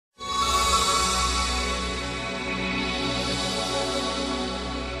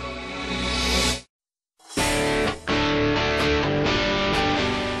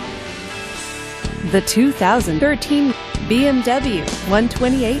the 2013 BMW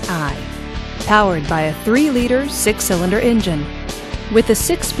 128i. Powered by a 3-liter 6-cylinder engine with a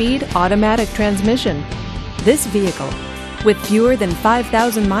 6-speed automatic transmission. This vehicle, with fewer than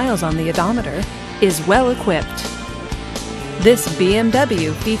 5,000 miles on the odometer, is well equipped. This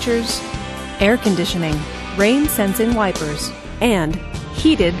BMW features air conditioning, rain-sensing wipers, and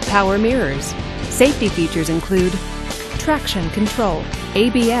heated power mirrors. Safety features include traction control,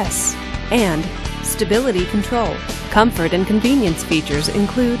 ABS, and stability control. Comfort and convenience features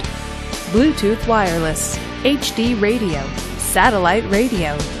include Bluetooth wireless, HD radio, satellite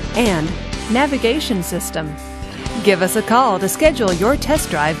radio, and navigation system. Give us a call to schedule your test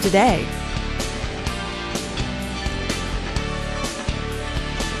drive today.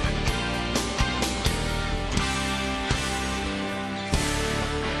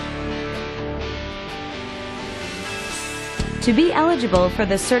 To be eligible for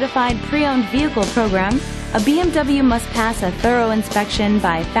the Certified Pre-Owned Vehicle Program, a BMW must pass a thorough inspection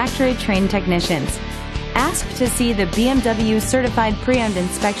by factory-trained technicians. Ask to see the BMW Certified Pre-Owned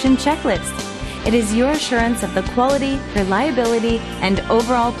Inspection Checklist. It is your assurance of the quality, reliability, and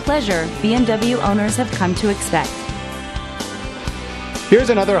overall pleasure BMW owners have come to expect.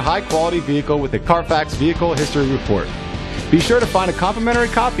 Here's another high-quality vehicle with a Carfax Vehicle History Report. Be sure to find a complimentary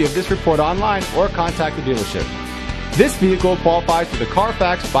copy of this report online or contact the dealership. This vehicle qualifies for the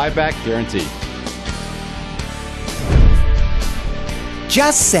Carfax Buyback Guarantee.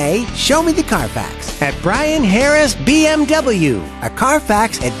 Just say, "Show me the Carfax" at Brian Harris BMW, a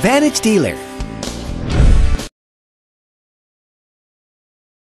Carfax Advantage dealer.